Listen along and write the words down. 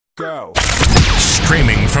Go.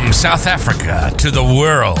 Streaming from South Africa to the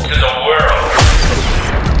world.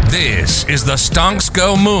 This is the Stonks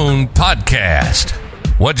Go Moon podcast.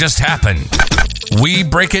 What just happened? We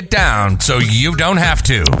break it down so you don't have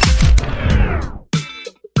to.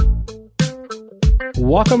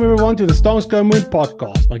 Welcome everyone to the Stonks Go Moon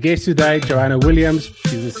podcast. My guest today, Joanna Williams.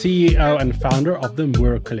 She's the CEO and founder of the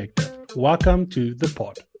Moor Collective. Welcome to the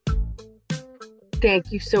pod.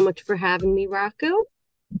 Thank you so much for having me, Rocco.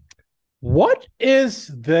 What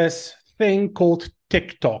is this thing called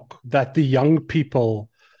TikTok that the young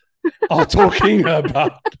people are talking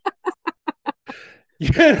about?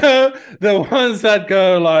 You know, the ones that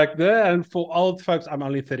go like that. And for old folks, I'm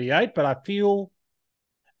only 38, but I feel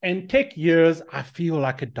in tech years, I feel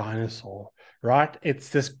like a dinosaur, right? It's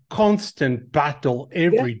this constant battle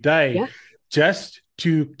every day just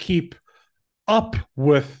to keep up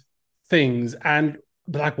with things. And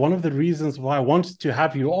like one of the reasons why I wanted to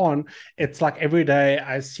have you on, it's like every day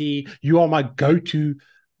I see you are my go-to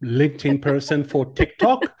LinkedIn person for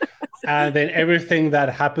TikTok. And then everything that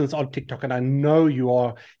happens on TikTok, and I know you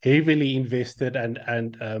are heavily invested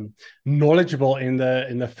and knowledgeable in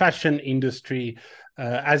the fashion industry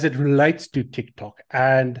as it relates to TikTok.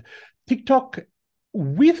 And TikTok,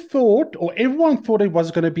 we thought, or everyone thought it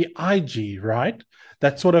was going to be IG, right?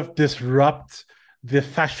 That sort of disrupts the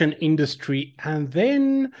fashion industry. And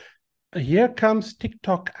then here comes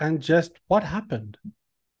TikTok, and just what happened?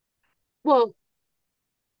 Well,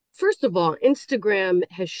 first of all, Instagram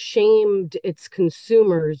has shamed its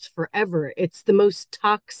consumers forever. It's the most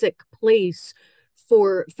toxic place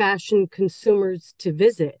for fashion consumers to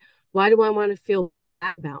visit. Why do I want to feel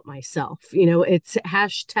bad about myself? You know, it's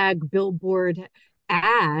hashtag billboard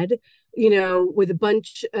ad, you know, with a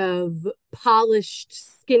bunch of polished,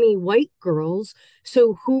 skinny white girls.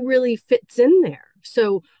 So who really fits in there?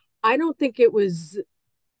 So I don't think it was,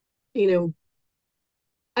 I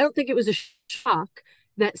don't think it was a shock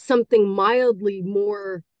that something mildly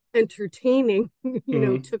more entertaining,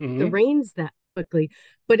 took the reins that quickly.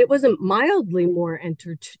 But it wasn't mildly more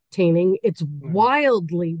entertaining. It's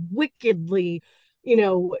wildly, wickedly,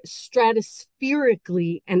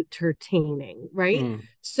 stratospherically entertaining, right?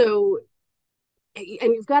 So,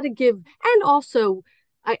 and you've got to give, and also,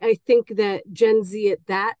 I think that Gen Z at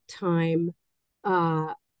that time,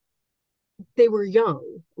 they were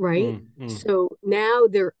young, right? So now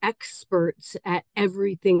they're experts at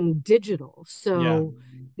everything digital. So,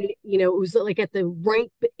 it was like at the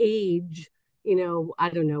ripe age,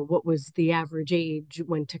 I don't know, what was the average age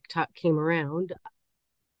when TikTok came around?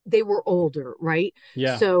 They were older, right?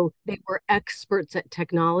 Yeah. So they were experts at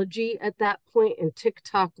technology at that point, and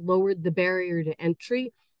TikTok lowered the barrier to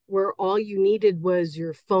entry, where all you needed was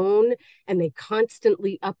your phone, and they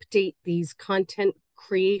constantly update these content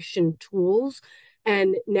creation tools.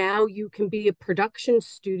 And now you can be a production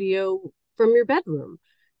studio from your bedroom,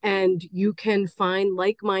 and you can find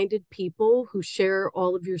like-minded people who share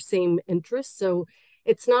all of your same interests. So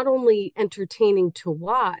it's not only entertaining to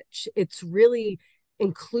watch, it's really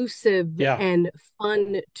inclusive and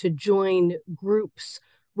fun to join groups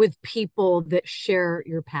with people that share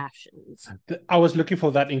your passions. I was looking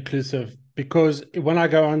for that inclusive, because when I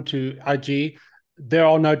go onto IG, there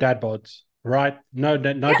are no dad bods, right? No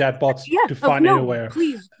dad bots to find anywhere.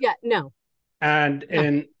 Please, no.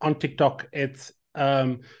 And on TikTok, it's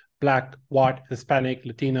Black, white, Hispanic,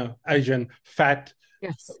 Latino, Asian, fat.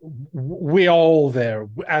 Yes, we're all there.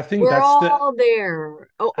 I think we're that's all there.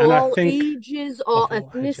 All ages, all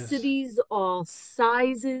ethnicities, all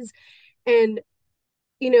sizes, and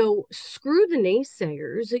screw the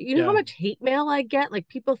naysayers. You know how much hate mail I get? Like,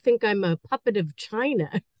 people think I'm a puppet of China.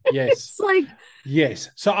 Yes, it's like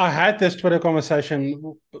So I had this Twitter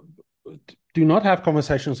conversation. Do not have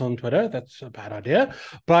conversations on Twitter. That's a bad idea.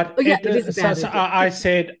 But it is a bad idea. I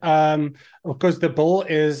said, because the bill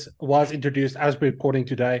was introduced as we're recording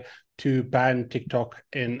today to ban TikTok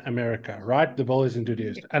in America, right? The bill is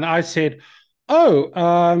introduced. And I said,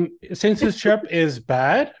 censorship is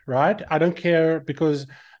bad, right? I don't care, because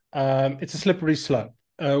it's a slippery slope.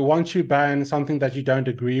 Once you ban something that you don't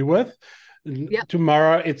agree with,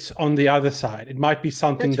 tomorrow it's on the other side. It might be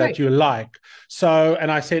something that you like. So,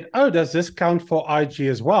 and I said, does this count for IG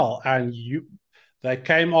as well? And they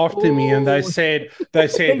came after me, and they said,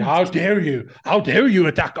 how dare you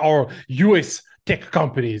attack our US tech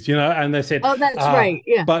companies, and they said, that's right.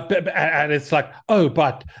 Yeah. But and it's like,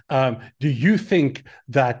 but do you think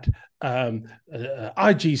that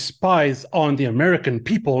IG spies on the American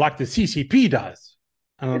people like the CCP does?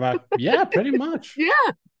 And I'm like, yeah, pretty much.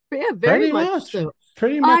 Very much so.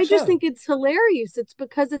 Pretty much. I just think it's hilarious. It's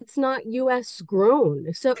because it's not U.S.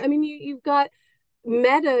 grown. So, I mean, you've got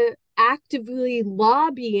Meta actively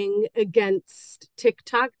lobbying against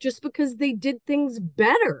TikTok just because they did things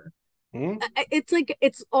better. It's like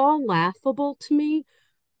it's all laughable to me.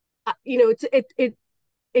 It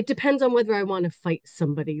depends on whether I want to fight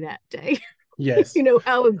somebody that day. Yes.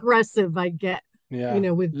 How aggressive I get. Yeah.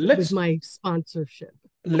 With my sponsorship.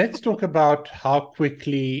 Let's talk about how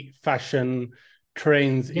quickly fashion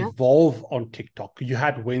trends evolve on TikTok. You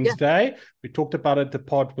had Wednesday. We talked about it, the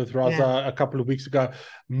pod with Raza a couple of weeks ago.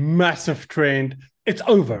 Massive trend. It's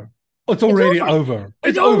over. It's already over.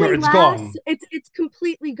 It's over. It's gone. It's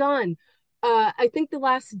completely gone. I think the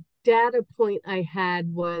last data point I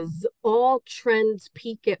had was all trends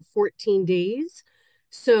peak at 14 days.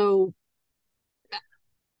 So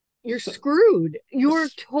you're screwed. You're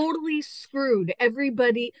totally screwed.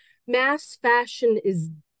 Everybody, mass fashion is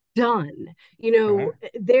done.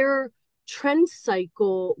 Their trend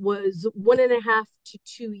cycle was 1.5 to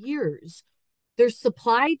 2 years. Their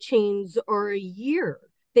supply chains are a year.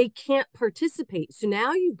 They can't participate. So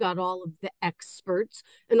now you've got all of the experts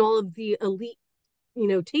and all of the elite,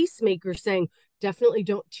 tastemakers saying, definitely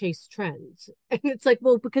don't chase trends. And it's like,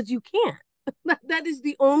 well, because you can't. That is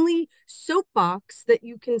the only soapbox that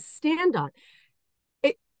you can stand on.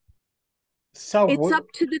 It's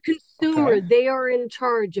up to the consumer. Okay. They are in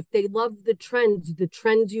charge. If they love the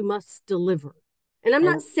trends you must deliver. And I'm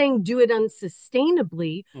not saying do it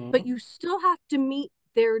unsustainably, but you still have to meet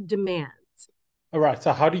their demands. All right.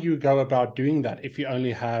 So how do you go about doing that if you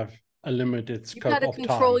only have a limited scope of time? You've got to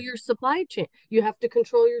control your supply chain. You have to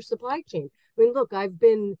control your supply chain. I mean, look, I've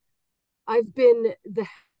been the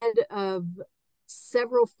head of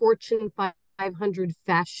several Fortune 500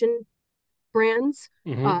 fashion brands,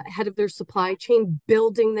 head of their supply chain,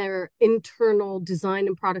 building their internal design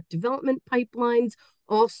and product development pipelines,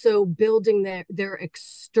 also building their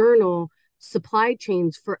external supply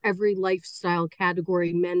chains for every lifestyle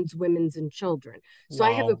category, men's, women's, and children. So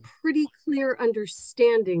I have a pretty clear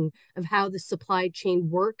understanding of how the supply chain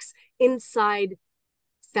works inside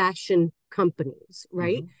fashion companies,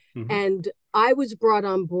 right? And I was brought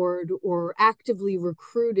on board or actively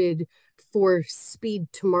recruited for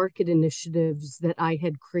speed to market initiatives that I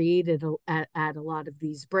had created at a lot of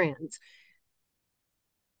these brands.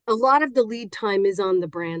 A lot of the lead time is on the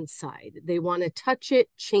brand side. They want to touch it,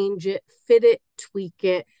 change it, fit it, tweak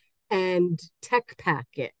it, and tech pack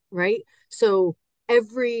it, right? So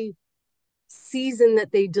every season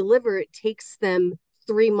that they deliver, it takes them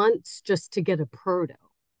 3 months just to get a proto.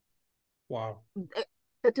 Wow.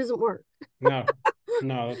 That doesn't work. No.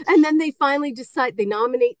 And then they finally decide, they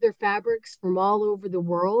nominate their fabrics from all over the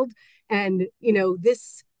world. And,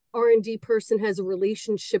 this R&D person has a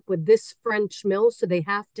relationship with this French mill, so they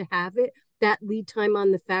have to have it. That lead time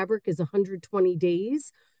on the fabric is 120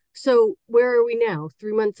 days. So where are we now?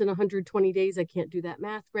 3 months and 120 days. I can't do that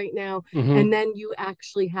math right now. And then you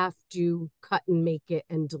actually have to cut and make it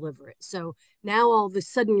and deliver it. So now all of a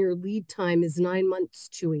sudden your lead time is 9 months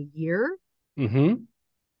to a year.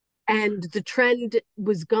 And the trend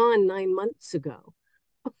was gone 9 months ago.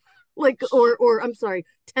 or I'm sorry,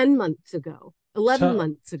 10 months ago, 11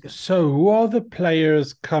 months ago. So who are the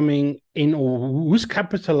players coming in, or who's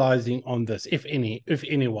capitalizing on this, if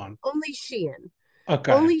anyone? Only Shein.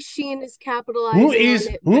 Okay. Only Shein is capitalizing on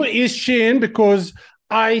it. Who is Shein? Because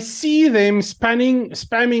I see them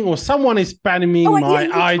spamming, or someone is spamming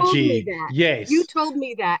my IG. Yes. You told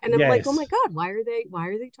me that. And I'm like, oh my God, why are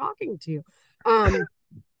they talking to you?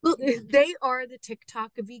 Look, they are the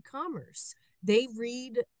TikTok of e-commerce. They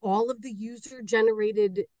read all of the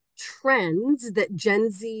user-generated trends that Gen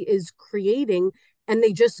Z is creating, and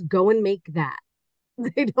they just go and make that.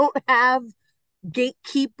 They don't have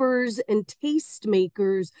gatekeepers and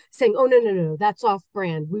tastemakers saying, oh, no, that's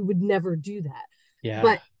off-brand. We would never do that. Yeah.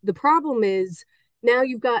 But the problem is now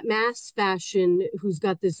you've got mass fashion who's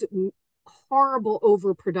got this horrible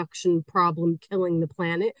overproduction problem killing the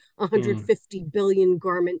planet. 150 billion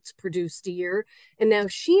garments produced a year. And now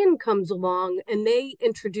Shein comes along and they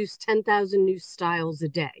introduce 10,000 new styles a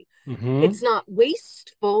day. It's not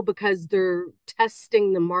wasteful because they're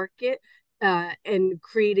testing the market and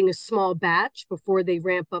creating a small batch before they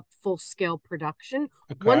ramp up full-scale production.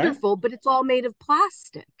 Okay. Wonderful, but it's all made of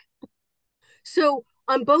plastic. So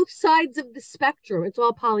on both sides of the spectrum, it's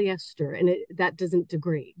all polyester and that doesn't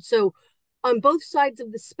degrade. So on both sides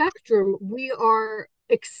of the spectrum, we are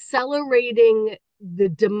accelerating the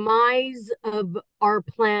demise of our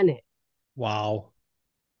planet. Wow.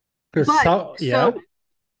 So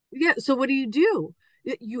what do?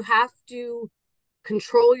 You have to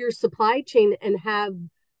control your supply chain and have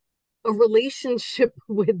a relationship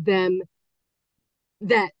with them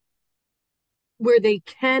that where they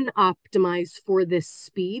can optimize for this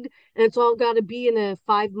speed, and it's all got to be in a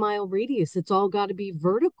 5 mile radius. It's all got to be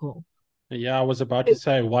vertical. Yeah, I was about to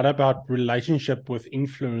say, what about relationship with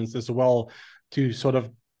influence as well to sort of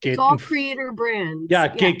it's get all creator brands.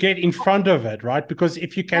 get in front of it, right? Because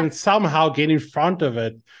if you can somehow get in front of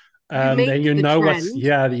it, then you know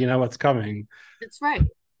what's coming. That's right.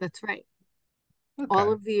 Okay.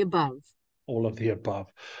 All of the above. All of the above.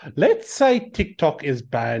 Let's say TikTok is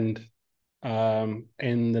banned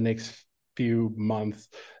in the next few months.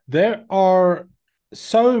 There are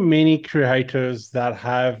so many creators that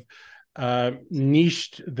have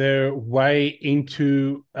niched their way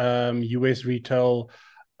into US retail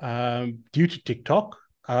due to TikTok.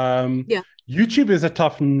 YouTube is a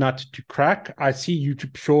tough nut to crack. I see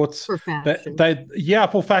YouTube Shorts for fashion.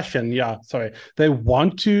 For fashion. Yeah, sorry. They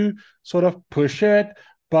want to sort of push it,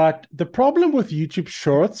 but the problem with YouTube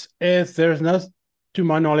Shorts is to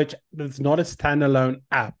my knowledge, it's not a standalone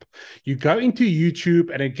app. You go into YouTube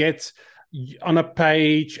and it gets on a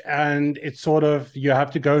page, and it's sort of, you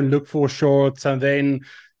have to go and look for shorts, and then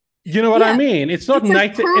you know what I mean. It's not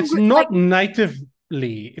native. It's not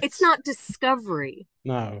natively. It's not discovery.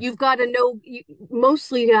 No, you've got to know.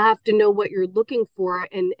 Mostly, you have to know what you're looking for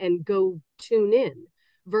and go tune in.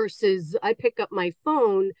 Versus, I pick up my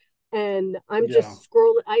phone and I'm just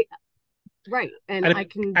scrolling. I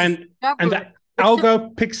can discover. And the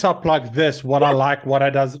algo picks up like this what I like, what I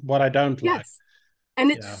don't like. And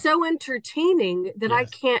it's so entertaining that I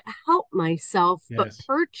can't help myself but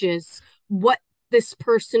purchase what this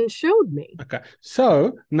person showed me. Okay.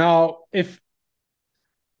 So now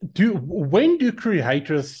when do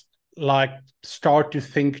creators start to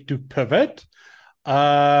think to pivot?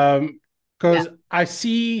 Because I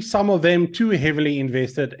see some of them too heavily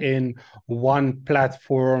invested in one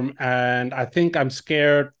platform, and I think I'm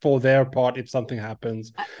scared for their part. If something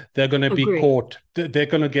happens, they're going to be caught. They're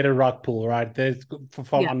going to get a rug pull, right? They're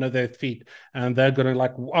from under their feet, and they're going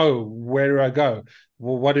to oh, where do I go?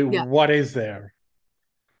 Well, what is there?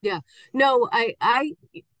 Yeah, no, I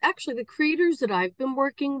actually, the creators that I've been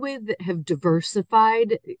working with have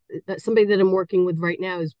diversified. Somebody that I'm working with right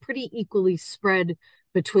now is pretty equally spread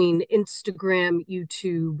between Instagram,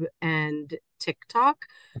 YouTube, and TikTok.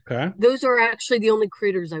 Okay. Those are actually the only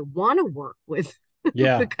creators I want to work with.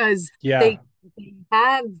 Because they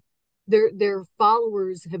have their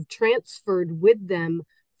followers have transferred with them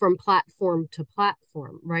from platform to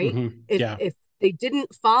platform, right? Mm-hmm. If they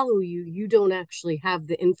didn't follow you, you don't actually have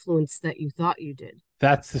the influence that you thought you did.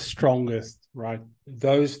 That's the strongest, right?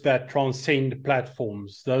 Those that transcend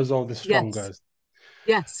platforms, those are the strongest.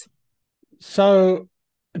 Yes. So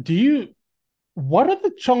what are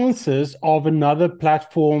the chances of another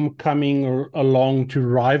platform coming along to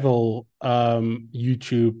rival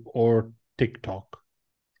YouTube or TikTok?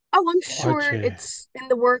 Oh, I'm sure it's in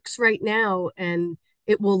the works right now, and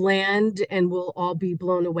it will land, and we'll all be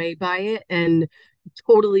blown away by it and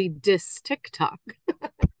totally diss TikTok.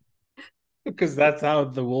 Because that's how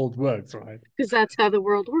the world works, right? Because that's how the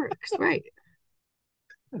world works, right?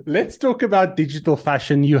 Let's talk about digital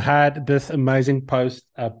fashion. You had this amazing post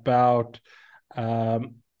about,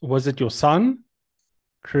 was it your son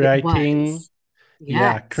creating?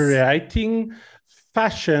 Creating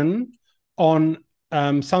fashion on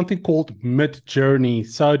something called Midjourney.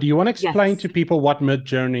 So do you want to explain to people what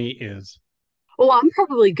Midjourney is? Oh, I'm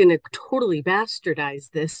probably going to totally bastardize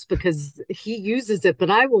this because he uses it, but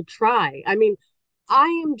I will try. I mean, I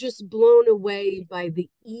am just blown away by the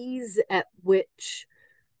ease at which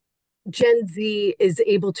Gen Z is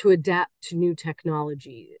able to adapt to new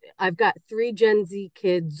technology. I've got 3 Gen Z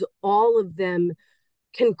kids. All of them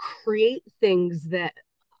can create things that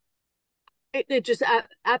it just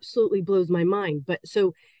absolutely blows my mind. But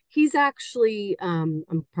so he's actually,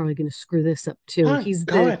 I'm probably going to screw this up too. He's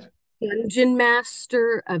the dungeon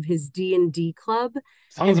master of his D&D club.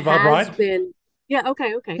 Sounds about right.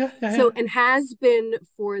 Okay. So, and has been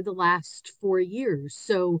for the last 4 years.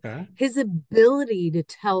 So his ability to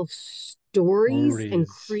tell stories and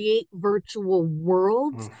create virtual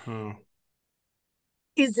worlds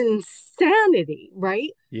is insanity, right?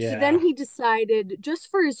 Yeah. So then he decided, just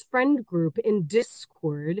for his friend group in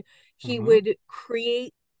Discord, he would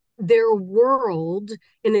create their world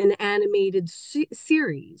in an animated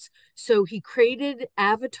series. So he created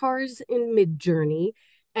avatars in Midjourney,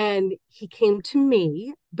 and he came to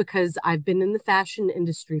me because I've been in the fashion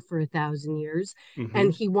industry for 1,000 years,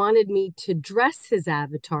 and he wanted me to dress his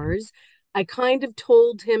avatars. I kind of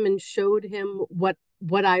told him and showed him what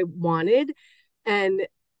I wanted, and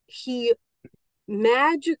he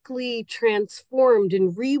magically transformed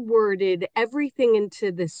and reworded everything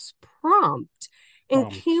into this prompt.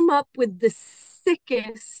 and came up with the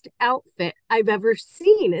sickest outfit I've ever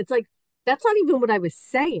seen. It's like, that's not even what I was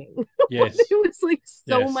saying. Yes. It was like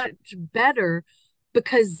so Yes. much better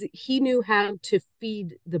because he knew how to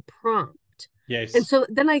feed the prompt. Yes. And so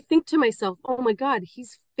then I think to myself, oh my God,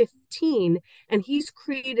 he's 15 and he's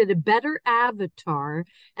created a better avatar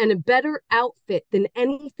and a better outfit than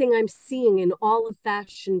anything I'm seeing in all of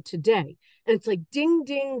fashion today. And it's like, ding,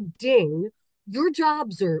 ding, ding, your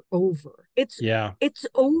jobs are over. Yeah. It's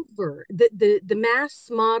over. The mass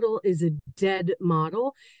model is a dead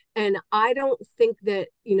model. And I don't think that,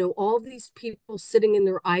 all these people sitting in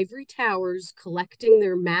their ivory towers collecting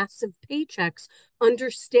their massive paychecks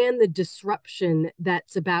understand the disruption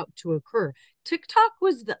that's about to occur. TikTok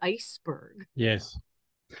was the iceberg. Yes.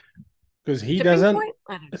 Because he Tipping doesn't. point?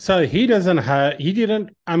 So he doesn't have. He didn't.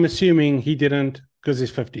 I'm assuming he didn't, because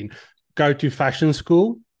he's 15. Go to fashion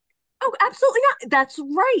school. Oh, absolutely not. That's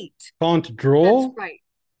right. Can't draw. That's right.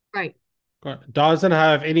 Right. Doesn't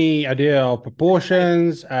have any idea of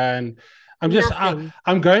proportions, and I'm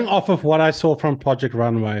going off of what I saw from Project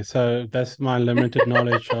Runway, so that's my limited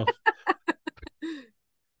knowledge of.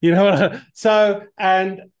 So,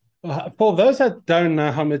 and for those that don't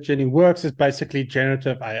know how Midjourney works, it's basically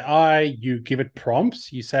generative AI. You give it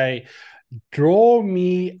prompts. You say, "Draw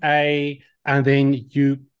me and then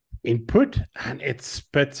you input and it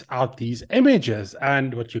spits out these images.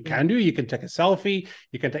 And what you can do, you can take a selfie,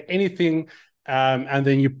 you can take anything, and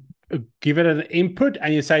then you give it an input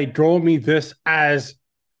and you say, draw me this as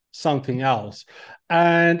something else.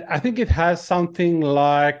 And I think it has something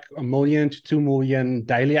like 1 million to 2 million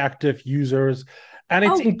daily active users, and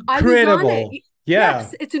it's incredible. Yeah.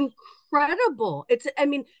 Yes, it's incredible.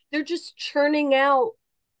 They're just churning out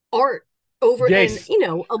art over, yes.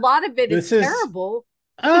 And a lot of it is terrible.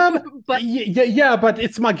 But but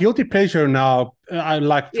it's my guilty pleasure now. I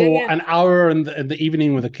like for an hour in the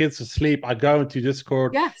evening when the kids are asleep, I go into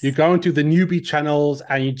Discord. Yes. You go into the newbie channels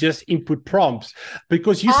and you just input prompts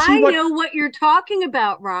because you see. I know what you're talking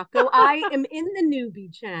about, Rocco. I am in the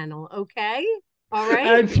newbie channel. Okay, all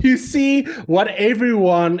right. And you see what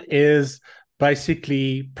everyone is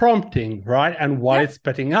basically prompting, right? And what it's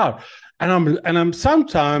spitting out. And I'm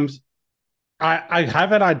sometimes. I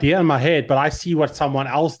have an idea in my head, but I see what someone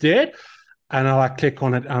else did, and I click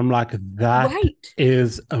on it, and I'm like, that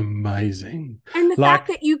is amazing. And the fact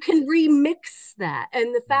that you can remix that,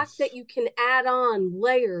 and the fact that you can add on,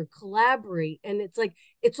 layer, collaborate, and it's like,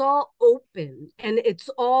 it's all open, and it's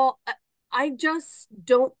all, I just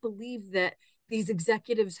don't believe that these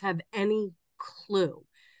executives have any clue.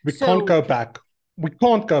 We can't go back. We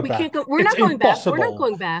can't go back. We're not going back. We're not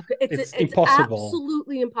going back. It's impossible.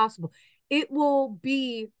 Absolutely impossible. It will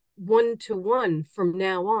be 1-to-1 from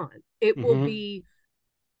now on. It will be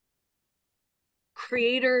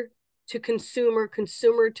creator to consumer,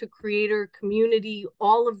 consumer to creator, community,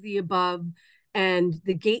 all of the above. And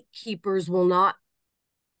the gatekeepers will not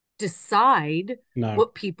decide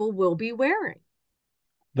what people will be wearing.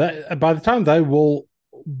 By the time they will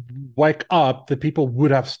wake up, the people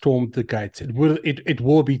would have stormed the gates. It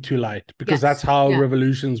will be too late, because that's how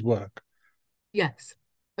revolutions work. Yes.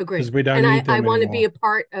 Agree. Because we don't need them I want to anymore. be a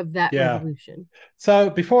part of that revolution. So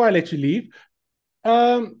before I let you leave,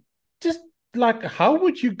 just like, how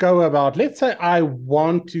would you go about, let's say I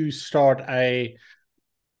want to start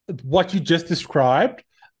what you just described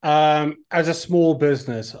as a small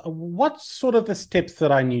business. What sort of the steps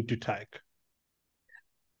that I need to take?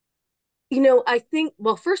 I think,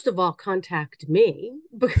 well, first of all, contact me,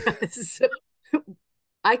 because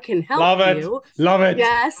I can help you. Love it.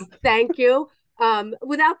 Yes, thank you.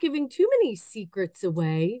 Without giving too many secrets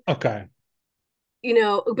away. Okay.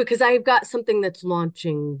 Because I've got something that's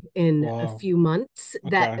launching in a few months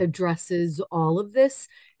that addresses all of this.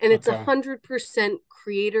 And it's 100%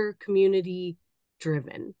 creator community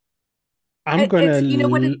driven. I'm going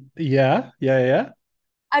to, yeah.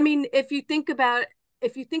 I mean, if you think about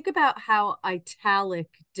how Italic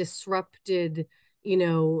disrupted,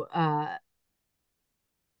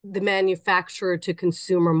 the manufacturer to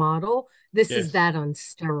consumer model, this is that on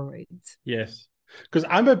steroids. Yes, because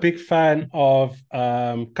I'm a big fan of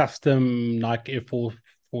custom Nike Air Force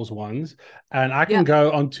ones, and I can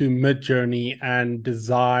go onto Midjourney and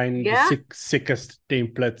design the sickest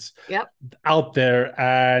templates out there,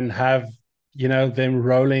 and have them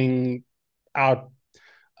rolling out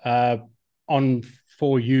on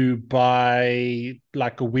for you by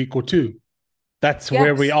like a week or two. That's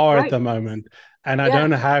where we are at the moment. And I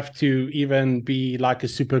don't have to even be like a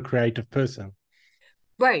super creative person.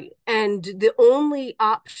 Right. And the only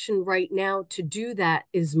option right now to do that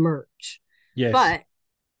is merch. Yes. But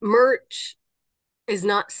merch is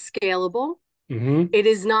not scalable. Mm-hmm. It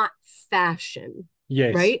is not fashion.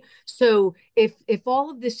 Yes. Right. So if all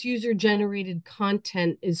of this user generated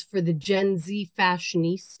content is for the Gen Z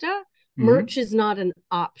fashionista, merch is not an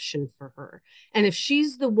option for her. And if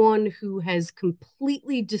she's the one who has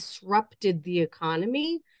completely disrupted the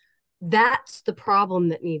economy, that's the problem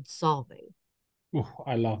that needs solving. Oh,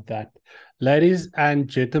 I love that. Ladies and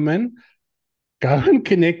gentlemen, go and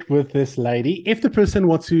connect with this lady. If the person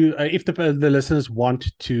wants to, if the listeners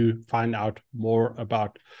want to find out more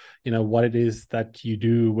about, what it is that you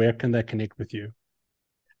do, where can they connect with you?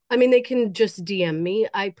 I mean, they can just DM me.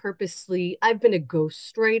 I've been a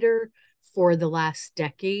ghostwriter for the last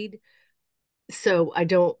decade. So I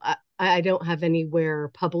don't have anywhere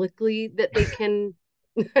publicly that they can.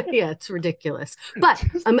 Yeah, it's ridiculous. But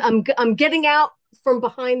I'm getting out from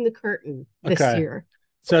behind the curtain this year.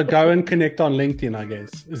 So go and connect on LinkedIn, I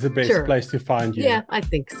guess, is the best place to find you. Yeah, I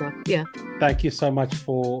think so. Yeah. Thank you so much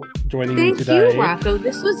for joining me today. Thank you, Rocco.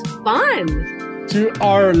 This was fun. To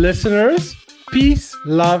our listeners, peace,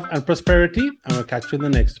 love, and prosperity. And we'll catch you in the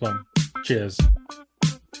next one. Cheers.